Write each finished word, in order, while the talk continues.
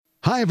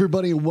Hi,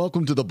 everybody, and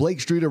welcome to the Blake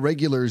Street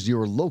Irregulars,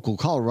 your local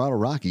Colorado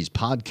Rockies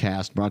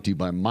podcast brought to you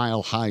by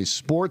Mile High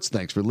Sports.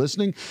 Thanks for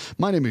listening.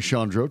 My name is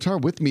Sean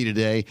Drotar. With me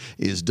today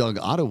is Doug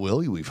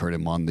Ottowill. We've heard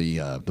him on the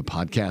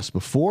podcast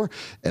before,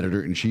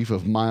 editor-in-chief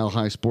of Mile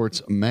High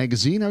Sports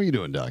magazine. How are you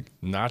doing, Doug?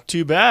 Not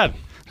too bad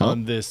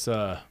on this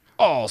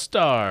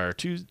All-Star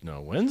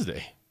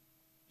Wednesday.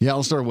 Yeah,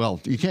 All-Star.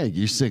 Well,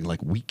 you sing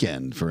like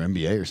weekend for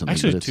NBA or something.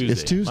 Actually, but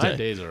it's Tuesday. My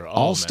days are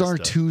all All-Star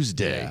messed up.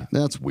 Tuesday. Yeah.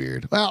 That's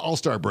weird. Well,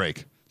 All-Star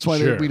break. That's why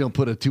Sure. we don't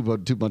put too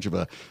much of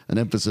an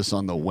emphasis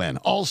on the when.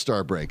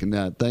 All-Star break.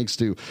 And thanks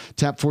to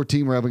Tap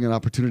 14, we're having an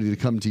opportunity to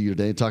come to you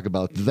today and talk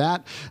about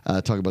that,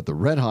 talk about the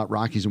red-hot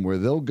Rockies and where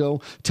they'll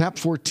go. Tap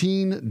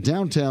 14,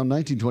 downtown,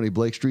 1920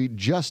 Blake Street,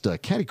 just a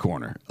catty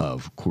corner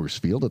of Coors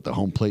Field at the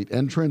home plate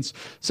entrance.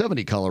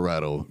 70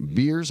 Colorado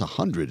beers,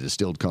 100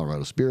 distilled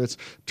Colorado spirits,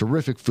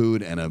 terrific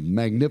food, and a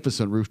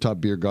magnificent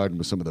rooftop beer garden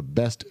with some of the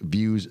best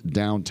views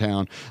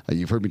downtown.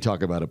 You've heard me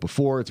talk about it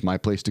before. It's my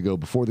place to go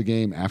before the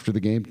game, after the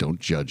game. Don't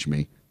judge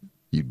me.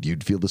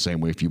 You'd feel the same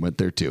way if you went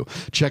there too.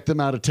 Check them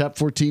out at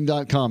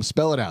tap14.com.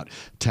 Spell it out,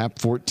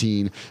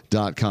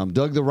 tap14.com.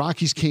 Doug, the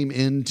Rockies came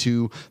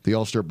into the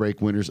All-Star break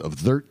winners of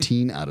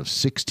 13 out of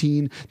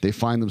 16. They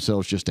find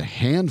themselves just a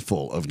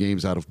handful of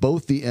games out of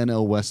both the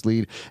NL West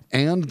lead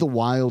and the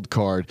wild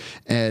card.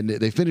 And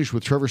they finished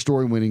with Trevor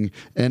Story winning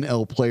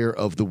NL Player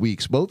of the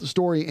Week. Both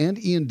Story and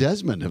Ian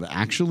Desmond have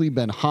actually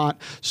been hot.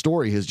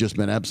 Story has just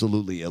been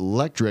absolutely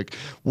electric.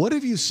 What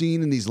have you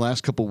seen in these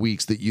last couple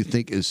weeks that you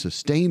think is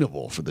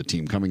sustainable for the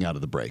team coming out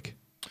of the break?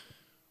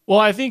 Well,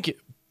 I think,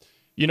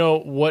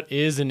 what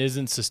is and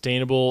isn't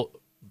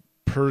sustainable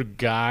per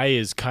guy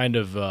is kind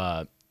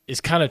of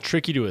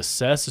tricky to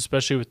assess,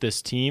 especially with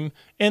this team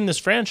and this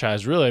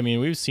franchise, really. I mean,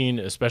 we've seen,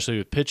 especially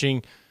with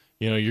pitching,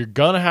 you're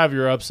going to have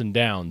your ups and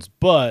downs.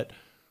 But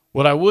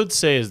what I would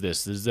say is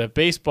this, is that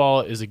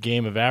baseball is a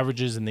game of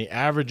averages, and the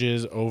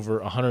averages over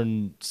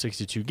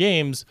 162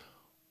 games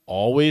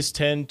always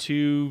tend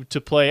to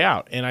play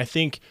out. And I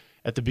think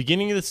at the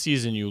beginning of the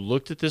season, you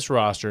looked at this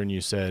roster and you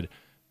said,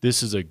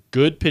 this is a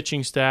good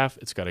pitching staff,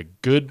 it's got a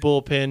good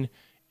bullpen,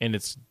 and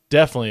it's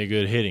definitely a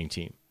good hitting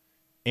team.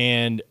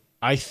 And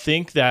I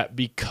think that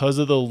because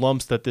of the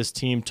lumps that this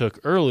team took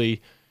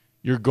early,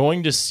 you're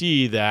going to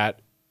see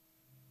that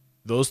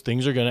those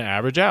things are going to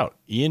average out.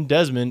 Ian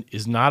Desmond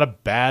is not a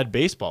bad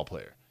baseball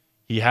player.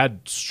 He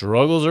had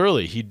struggles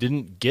early. He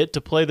didn't get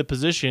to play the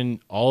position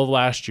all of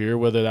last year,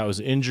 whether that was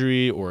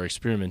injury or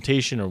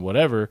experimentation or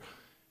whatever.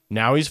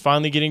 Now he's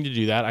finally getting to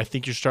do that. I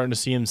think you're starting to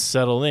see him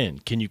settle in.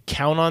 Can you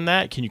count on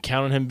that? Can you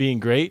count on him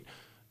being great?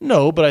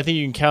 No, but I think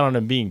you can count on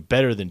him being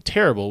better than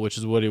terrible, which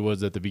is what he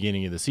was at the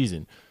beginning of the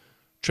season.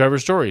 Trevor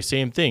Story,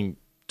 same thing.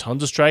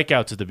 Tons of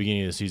strikeouts at the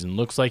beginning of the season.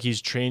 Looks like he's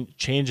changed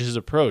his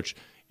approach.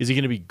 Is he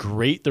going to be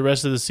great the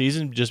rest of the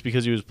season just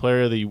because he was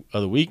player of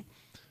the week?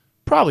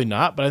 Probably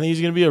not, but I think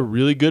he's going to be a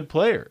really good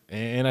player.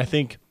 And I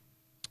think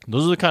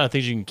those are the kind of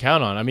things you can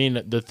count on. I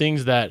mean, the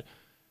things that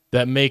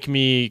make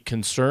me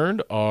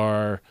concerned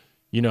are,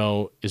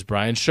 is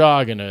Brian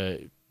Shaw going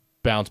to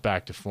bounce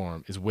back to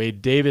form? Is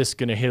Wade Davis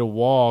going to hit a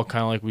wall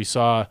kind of like we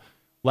saw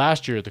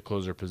last year at the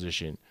closer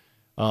position?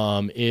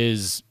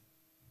 Is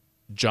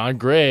John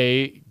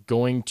Gray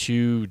going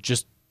to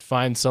just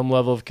find some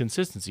level of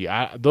consistency?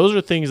 Those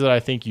are things that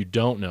I think you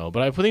don't know.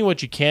 But I think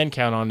what you can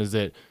count on is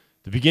that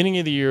the beginning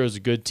of the year was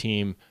a good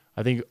team.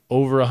 I think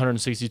over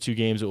 162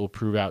 games, it will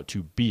prove out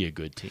to be a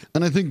good team.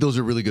 And I think those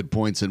are really good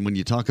points. And when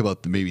you talk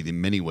about maybe the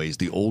many ways,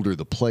 the older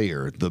the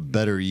player, the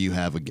better you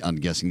have on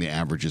guessing the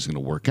average is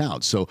going to work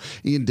out. So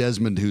Ian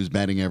Desmond, whose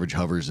batting average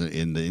hovers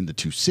in the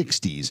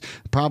 260s,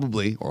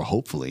 probably or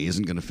hopefully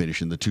isn't going to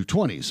finish in the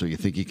 220s. So you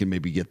think he can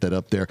maybe get that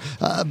up there.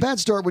 A bad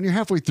start when you're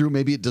halfway through,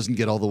 maybe it doesn't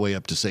get all the way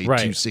up to say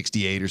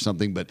 268 or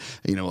something, but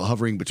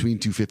hovering between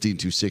 250 and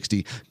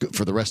 260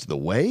 for the rest of the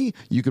way,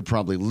 you could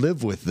probably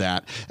live with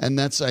that. And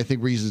that's, I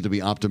think, reasons to be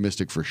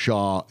optimistic for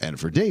Shaw and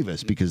for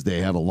Davis because they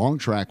have a long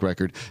track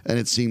record, and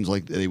it seems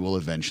like they will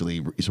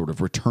eventually sort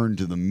of return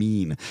to the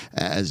mean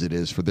as it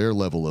is for their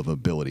level of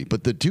ability.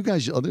 But the two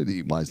guys, other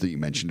guys that you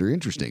mentioned, are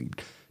interesting.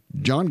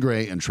 John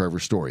Gray and Trevor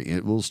Story.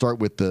 We'll start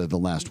with the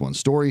last one.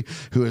 Story,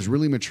 who has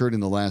really matured in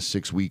the last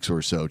 6 weeks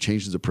or so,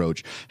 changed his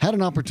approach, had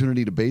an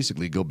opportunity to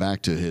basically go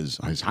back to his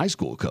high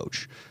school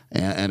coach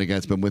and a guy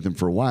that's been with him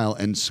for a while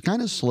and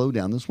kind of slow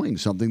down the swing,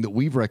 something that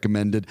we've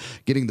recommended.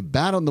 Getting the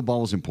bat on the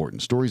ball is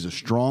important. Story's a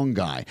strong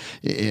guy.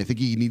 I think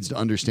he needs to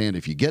understand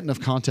if you get enough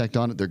contact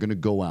on it, they're going to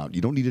go out.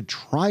 You don't need to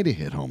try to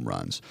hit home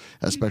runs,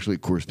 especially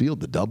at Coors Field.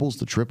 The doubles,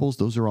 the triples,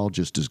 those are all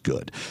just as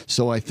good.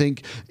 So I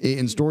think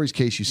in Story's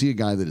case, you see a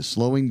guy that is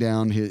slowing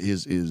down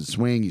his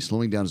swing, he's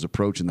slowing down his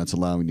approach, and that's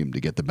allowing him to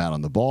get the bat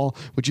on the ball,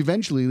 which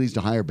eventually leads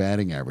to higher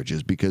batting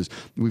averages because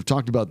we've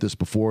talked about this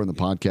before in the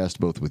podcast,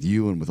 both with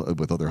you and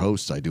with other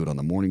hosts. I do it on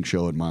the morning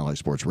show at Mile High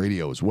Sports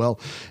Radio as well.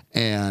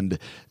 And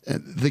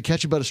the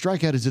catch about a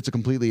strikeout is it's a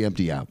completely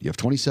empty out. You have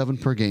 27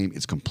 per game.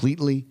 It's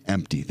completely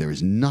empty. There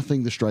is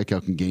nothing the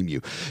strikeout can game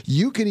you.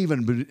 You can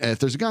even, if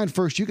there's a guy in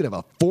first, you could have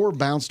a 4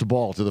 bounced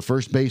ball to the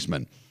first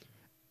baseman.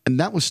 And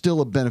that was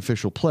still a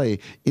beneficial play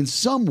in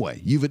some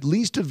way. You've at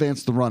least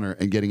advanced the runner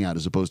and getting out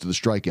as opposed to the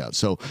strikeout.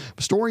 So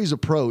Story's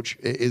approach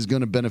is going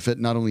to benefit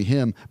not only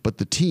him, but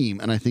the team,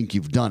 and I think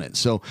you've done it.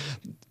 So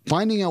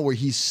finding out where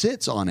he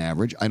sits on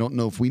average, I don't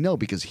know if we know,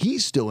 because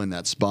he's still in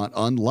that spot,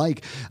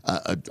 unlike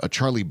a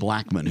Charlie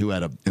Blackmon who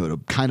had a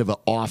kind of a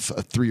off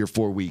 3 or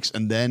 4 weeks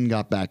and then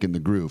got back in the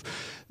groove.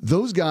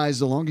 Those guys,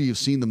 the longer you've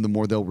seen them, the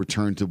more they'll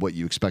return to what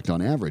you expect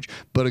on average.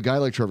 But a guy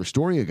like Trevor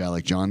Story, a guy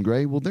like John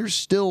Gray, well, they're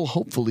still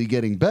hopefully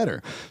getting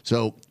better.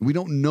 So we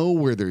don't know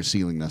where their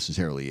ceiling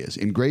necessarily is.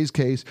 In Gray's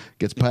case,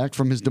 gets back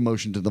from his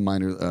demotion to the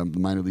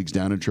minor leagues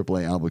down in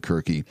AAA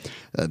Albuquerque.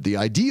 The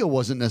idea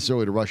wasn't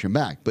necessarily to rush him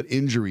back, but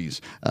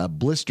injuries,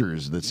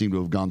 blisters that seem to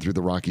have gone through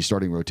the Rockies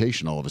starting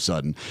rotation all of a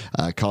sudden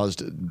caused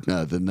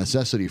the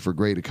necessity for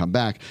Gray to come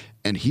back.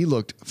 And he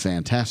looked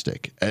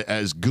fantastic,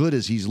 as good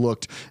as he's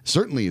looked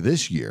certainly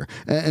this year.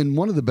 And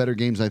one of the better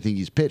games I think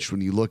he's pitched, when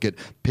you look at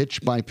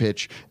pitch by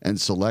pitch and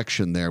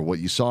selection there, what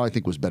you saw I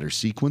think was better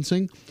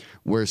sequencing,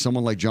 where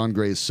someone like John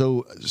Gray is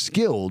so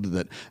skilled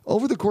that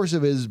over the course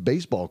of his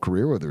baseball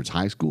career, whether it's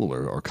high school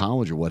or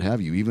college or what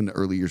have you, even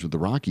early years with the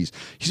Rockies,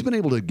 he's been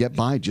able to get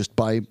by just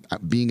by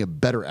being a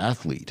better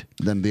athlete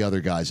than the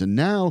other guys. And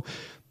now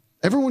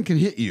everyone can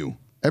hit you.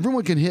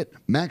 Everyone can hit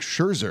Max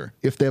Scherzer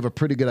if they have a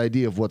pretty good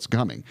idea of what's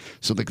coming.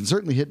 So they can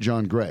certainly hit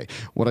John Gray.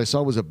 What I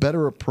saw was a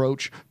better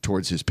approach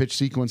towards his pitch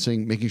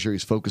sequencing, making sure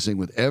he's focusing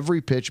with every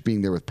pitch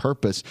being there with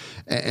purpose.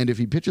 And if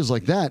he pitches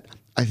like that,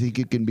 I think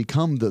it can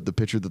become the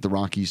pitcher that the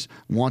Rockies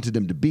wanted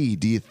him to be.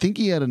 Do you think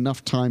he had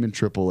enough time in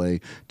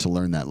AAA to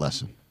learn that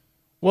lesson?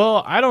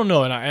 Well, I don't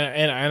know.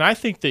 And I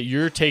think that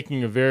you're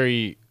taking a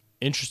very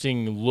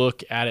interesting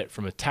look at it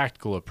from a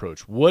tactical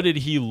approach. What did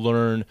he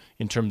learn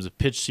in terms of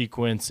pitch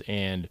sequence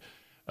and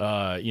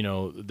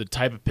the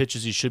type of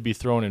pitches he should be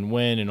throwing and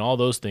when and all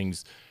those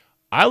things?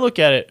 I look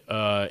at it,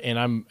 and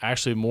I'm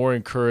actually more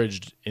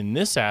encouraged in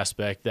this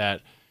aspect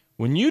that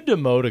when you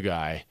demote a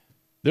guy,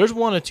 there's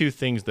one of two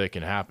things that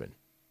can happen.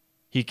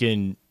 He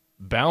can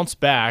bounce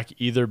back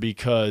either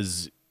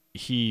because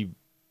he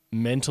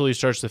mentally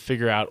starts to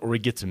figure out, or he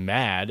gets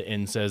mad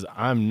and says,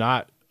 I'm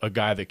not a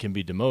guy that can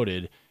be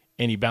demoted,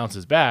 and he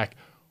bounces back,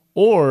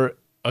 or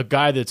a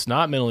guy that's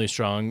not mentally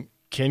strong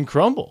can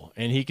crumble,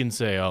 and he can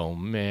say, oh,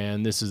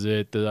 man, this is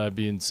it, that I'm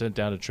being sent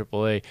down to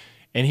AAA.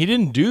 And he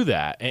didn't do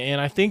that.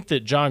 And I think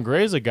that John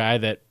Gray is a guy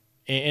that,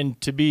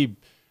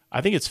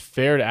 I think it's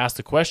fair to ask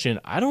the question,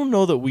 I don't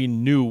know that we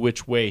knew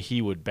which way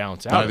he would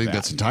bounce out. I think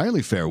that's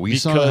entirely fair. We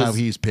saw how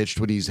he's pitched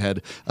when he's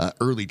had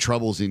early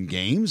troubles in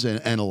games,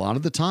 and a lot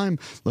of the time,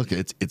 look,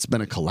 it's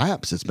been a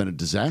collapse. It's been a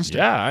disaster.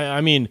 Yeah,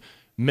 I mean,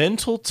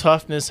 mental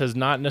toughness has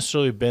not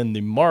necessarily been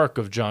the mark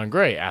of John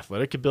Gray.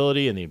 Athletic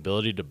ability and the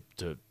ability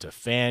to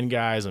fan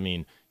guys. I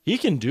mean, he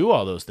can do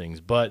all those things,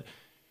 but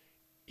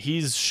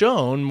he's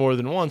shown more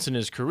than once in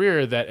his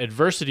career that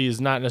adversity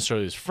is not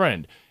necessarily his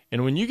friend.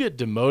 And when you get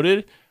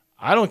demoted,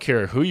 I don't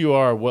care who you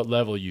are, what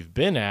level you've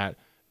been at,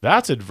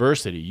 that's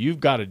adversity. You've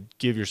got to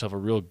give yourself a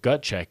real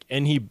gut check.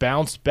 And he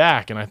bounced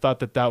back, and I thought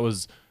that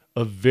was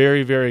a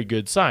very, very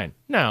good sign.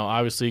 Now,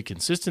 obviously,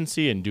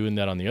 consistency and doing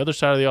that on the other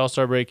side of the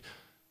All-Star break,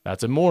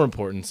 that's a more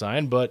important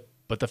sign. But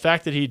the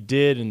fact that he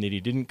did and that he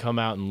didn't come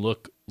out and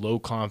look low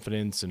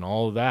confidence and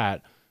all of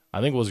that,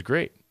 I think was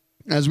great.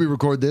 As we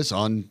record this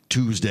on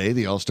Tuesday,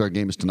 the All-Star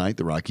game is tonight.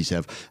 The Rockies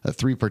have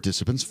 3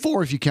 participants,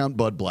 4 if you count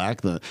Bud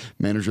Black. The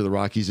manager of the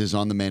Rockies is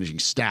on the managing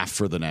staff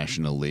for the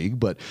National League.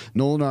 But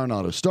Nolan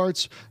Arenado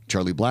starts,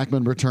 Charlie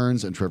Blackmon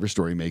returns, and Trevor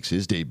Story makes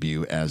his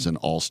debut as an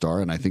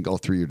All-Star, and I think all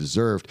 3 are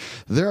deserved.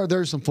 There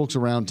are some folks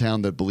around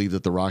town that believe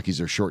that the Rockies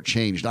are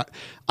shortchanged.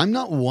 I'm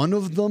not one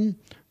of them,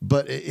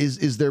 but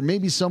is there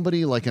maybe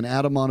somebody like an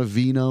Adam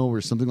Ottavino or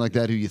something like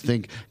that who you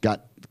think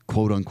got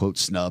quote-unquote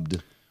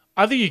snubbed?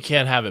 I think you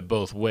can't have it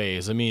both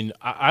ways. I mean,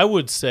 I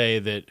would say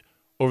that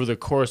over the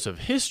course of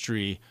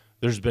history,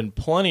 there's been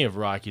plenty of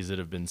Rockies that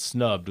have been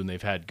snubbed when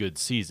they've had good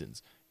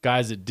seasons.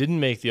 Guys that didn't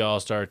make the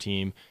All-Star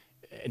team,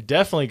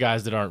 definitely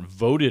guys that aren't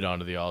voted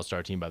onto the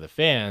All-Star team by the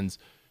fans,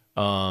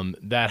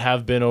 that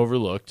have been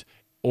overlooked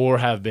or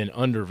have been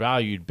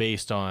undervalued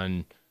based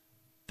on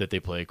that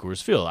they play at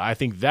Coors Field. I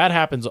think that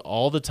happens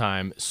all the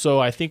time. So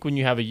I think when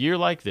you have a year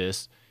like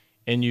this,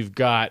 and you've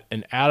got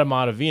an Adam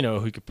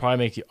Ottavino who could probably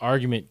make the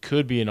argument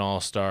could be an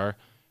all-star,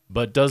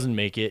 but doesn't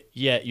make it,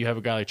 yet you have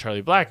a guy like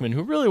Charlie Blackmon,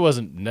 who really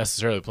wasn't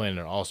necessarily playing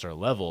at an all-star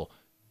level,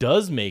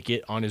 does make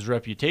it on his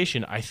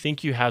reputation. I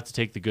think you have to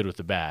take the good with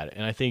the bad.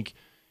 And I think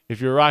if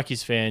you're a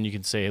Rockies fan, you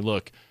can say,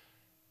 look,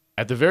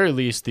 at the very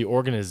least, the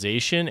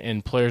organization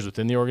and players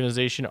within the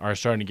organization are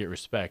starting to get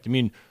respect. I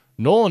mean,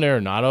 Nolan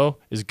Arenado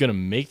is going to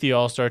make the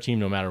all-star team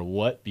no matter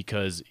what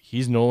because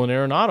he's Nolan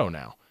Arenado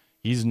now.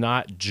 He's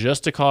not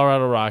just a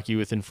Colorado Rocky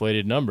with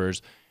inflated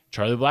numbers.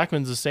 Charlie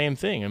Blackmon's the same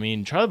thing. I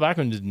mean, Charlie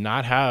Blackmon did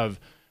not have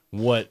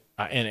what,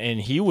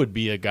 and he would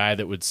be a guy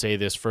that would say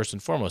this first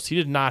and foremost. He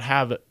did not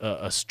have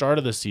a start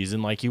of the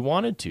season like he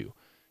wanted to,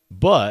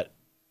 but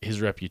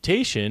his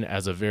reputation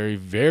as a very,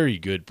 very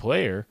good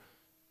player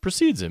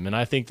precedes him, and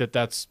I think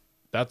that's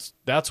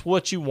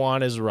what you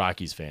want as a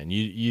Rockies fan.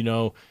 You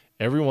know,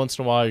 Every once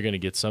in a while, you're going to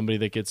get somebody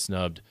that gets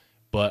snubbed.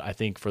 But I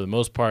think for the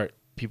most part,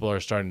 people are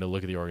starting to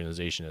look at the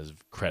organization as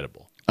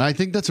credible. I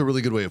think that's a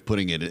really good way of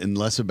putting it, and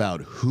less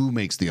about who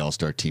makes the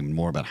All-Star team, and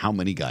more about how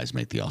many guys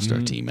make the All-Star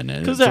team.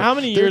 Because how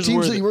many years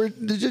teams that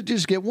you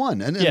just get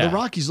one, and the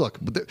Rockies, look,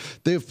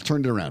 they've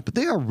turned it around, but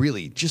they are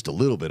really just a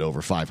little bit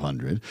over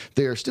 500.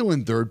 They are still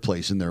in third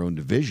place in their own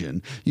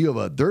division. You have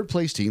a third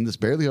place team that's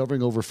barely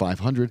hovering over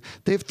 500.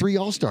 They have 3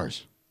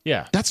 All-Stars.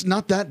 Yeah, that's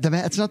not that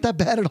bad. It's not that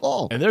bad at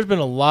all. And there's been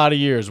a lot of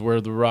years where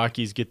the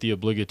Rockies get the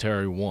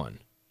obligatory one,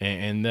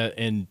 and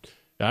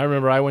I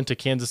remember I went to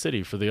Kansas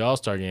City for the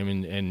All-Star game,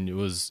 and it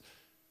was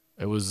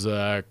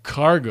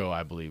Cargo,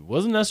 I believe.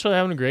 Wasn't necessarily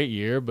having a great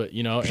year, but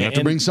you have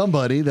to bring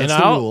somebody. That's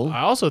the rule. I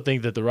also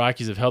think that the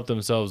Rockies have helped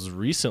themselves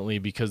recently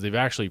because they've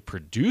actually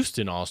produced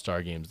in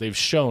All-Star games. They've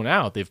shown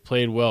out. They've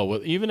played well,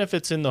 even if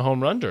it's in the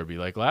home run derby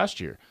like last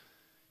year.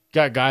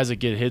 Got guys that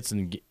get hits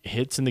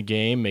in the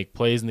game, make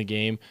plays in the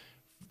game.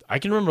 I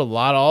can remember a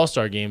lot of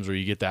All-Star games where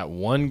you get that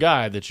one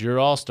guy that's your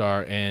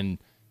All-Star and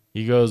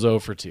he goes 0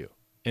 for 2.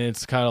 And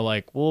it's kind of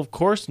like, well, of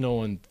course no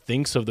one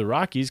thinks of the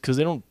Rockies because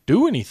they don't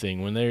do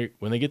anything when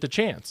they get the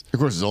chance. Of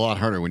course, it's a lot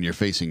harder when you're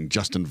facing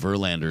Justin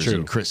Verlanders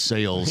and Chris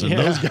Sales and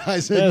those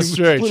guys. That's it's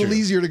a little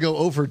easier to go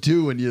 0 for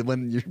 2 when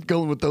you're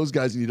going with those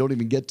guys and you don't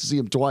even get to see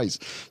them twice.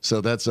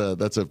 So that's a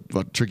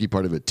tricky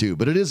part of it too.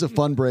 But it is a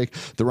fun break.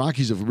 The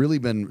Rockies have really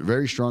been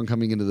very strong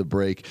coming into the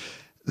break.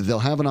 They'll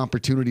have an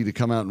opportunity to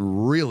come out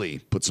and really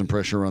put some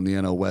pressure on the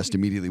NL West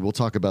immediately. We'll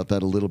talk about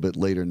that a little bit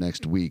later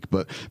next week.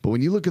 But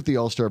when you look at the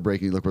All-Star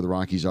break and you look where the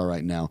Rockies are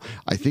right now,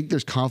 I think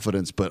there's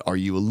confidence, but are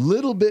you a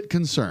little bit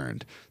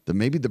concerned that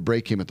maybe the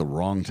break came at the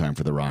wrong time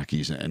for the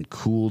Rockies and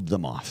cooled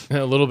them off?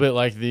 A little bit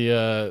like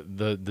the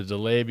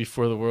delay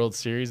before the World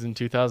Series in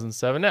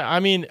 2007. I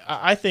mean,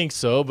 I think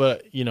so,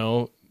 but,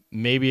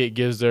 maybe it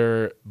gives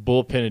their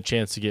bullpen a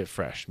chance to get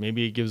fresh.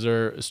 Maybe it gives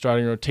their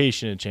starting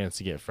rotation a chance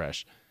to get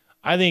fresh.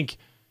 I think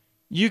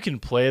you can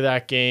play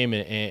that game,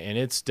 and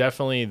it's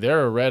definitely,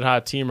 they're a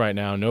red-hot team right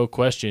now, no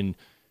question.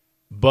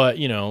 But,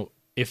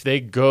 if they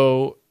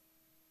go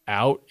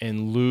out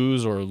and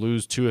lose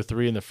 2 or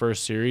 3 in the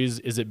first series,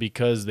 is it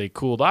because they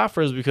cooled off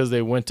or is it because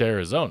they went to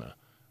Arizona?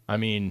 I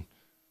mean,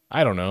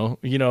 I don't know.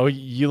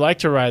 You like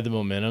to ride the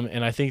momentum,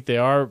 and I think they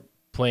are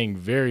playing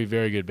very,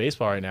 very good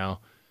baseball right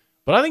now.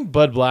 But I think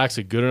Bud Black's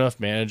a good enough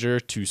manager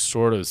to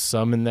sort of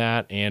summon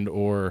that and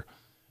or –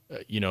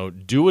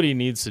 do what he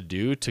needs to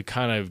do to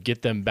kind of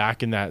get them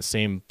back in that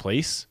same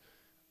place.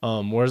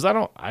 Whereas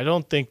I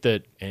don't think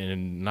that,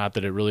 and not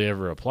that it really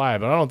ever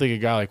applied, but I don't think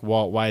a guy like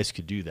Walt Weiss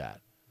could do that.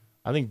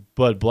 I think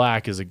Bud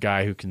Black is a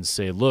guy who can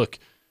say, look,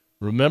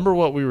 remember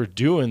what we were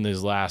doing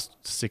these last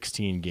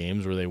 16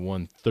 games where they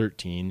won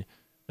 13,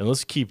 and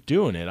let's keep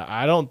doing it.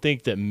 I don't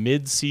think that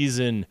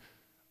mid-season,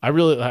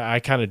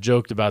 I kind of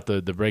joked about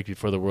the break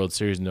before the World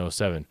Series in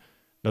 2007.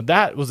 Now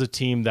that was a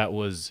team that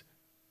was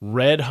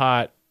red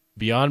hot,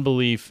 beyond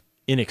belief,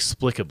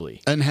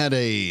 inexplicably. And had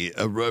a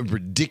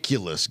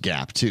ridiculous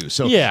gap, too.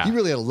 So you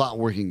really had a lot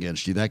working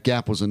against you. That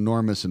gap was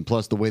enormous, and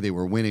plus the way they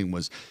were winning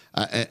was,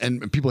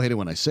 and people hate it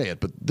when I say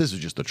it, but this is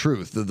just the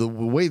truth. The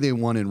way they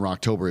won in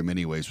Rocktober in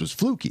many ways was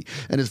fluky.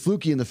 And it's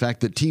fluky in the fact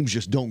that teams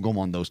just don't go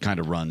on those kind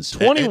of runs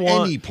at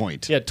any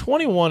point. Yeah,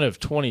 21 of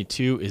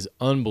 22 is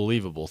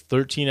unbelievable.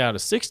 13 out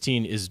of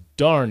 16 is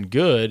darn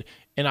good,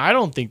 and I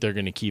don't think they're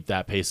going to keep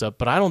that pace up,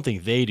 but I don't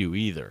think they do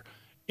either.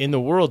 In the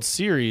World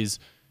Series,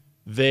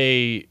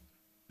 they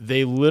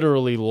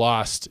literally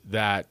lost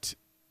that,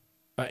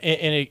 and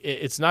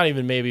it's not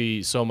even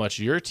maybe so much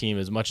your team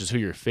as much as who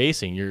you're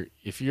facing.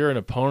 If you're an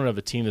opponent of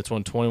a team that's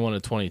won 21 to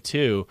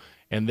 22,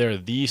 and they're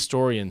the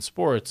story in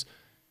sports,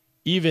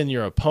 even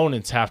your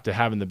opponents have to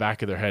have in the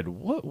back of their head,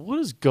 what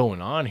is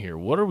going on here?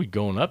 What are we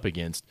going up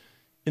against?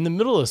 In the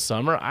middle of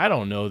summer, I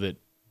don't know that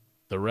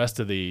the rest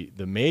of the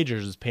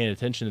majors is paying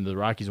attention to the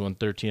Rockies won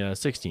 13 out of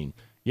 16.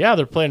 Yeah,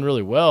 they're playing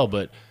really well,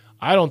 but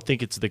I don't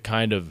think it's the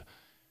kind of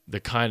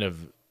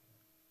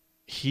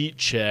heat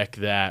check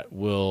that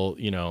will,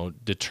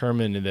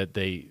 determine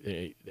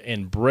that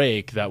and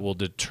break that will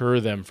deter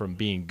them from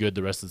being good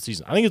the rest of the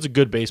season. I think it's a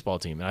good baseball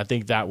team, and I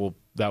think that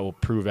will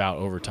prove out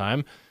over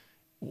time.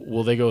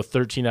 Will they go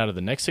 13 out of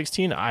the next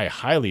 16? I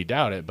highly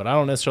doubt it, but I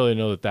don't necessarily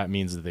know that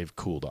means that they've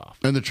cooled off.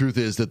 And the truth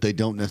is that they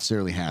don't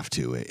necessarily have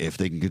to. If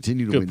they can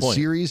continue to win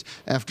series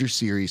after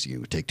series,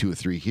 you take 2 or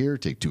 3 here,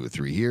 take 2 or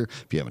 3 here.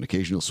 If you have an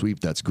occasional sweep,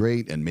 that's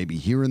great. And maybe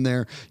here and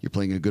there, you're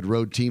playing a good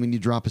road team and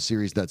you drop a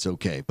series, that's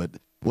okay. But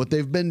what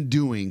they've been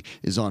doing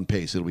is on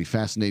pace. It'll be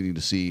fascinating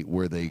to see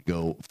where they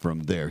go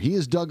from there. He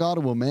is Doug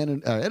Ottawa,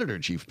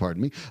 editor-in-chief,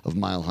 of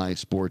Mile High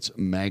Sports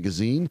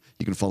Magazine.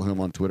 You can follow him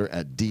on Twitter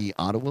at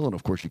 @DOttawa, and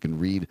of course you can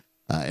read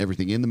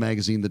Everything in the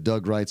magazine that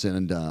Doug writes,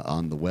 and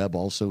on the web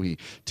also. He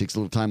takes a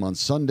little time on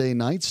Sunday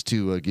nights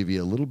to give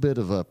you a little bit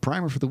of a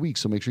primer for the week,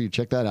 so make sure you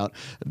check that out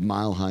at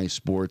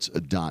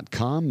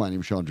milehighsports.com. My name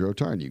is Sean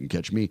Drotar, and you can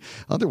catch me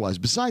otherwise,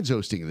 besides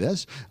hosting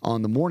this,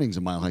 on the mornings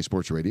of Mile High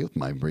Sports Radio with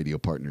my radio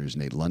partners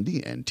Nate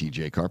Lundy and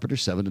TJ Carpenter,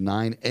 7 to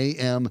 9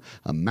 a.m.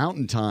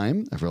 Mountain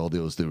Time. For all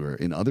those that are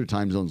in other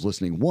time zones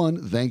listening,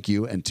 one, thank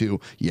you, and two,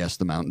 yes,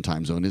 the Mountain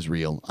Time Zone is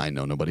real. I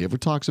know nobody ever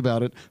talks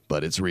about it,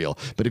 but it's real.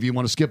 But if you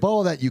want to skip all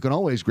of that, you can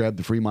always grab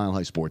the free Mile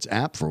High Sports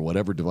app for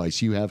whatever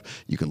device you have.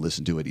 You can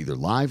listen to it either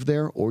live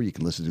there, or you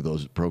can listen to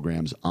those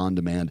programs on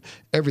demand.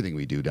 Everything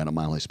we do down at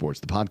Mile High Sports,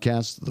 the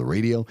podcast, the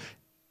radio,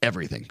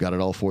 everything. Got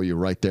it all for you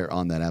right there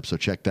on that app, so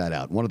check that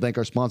out. Want to thank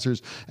our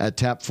sponsors at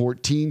Tap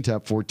 14,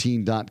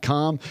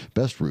 tap14.com.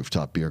 Best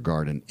rooftop beer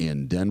garden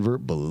in Denver.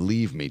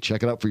 Believe me.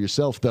 Check it out for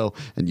yourself, though,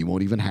 and you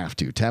won't even have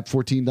to.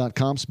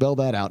 Tap14.com. Spell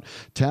that out.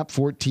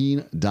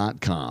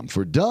 Tap14.com.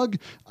 For Doug,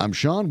 I'm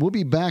Sean. We'll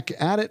be back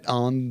at it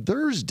on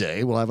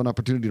Thursday. We'll have an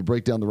opportunity to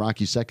break down the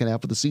Rockies' second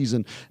half of the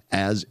season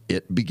as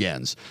it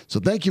begins. So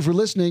thank you for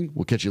listening.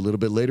 We'll catch you a little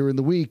bit later in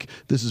the week.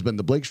 This has been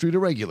the Blake Street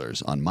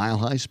Irregulars on Mile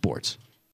High Sports.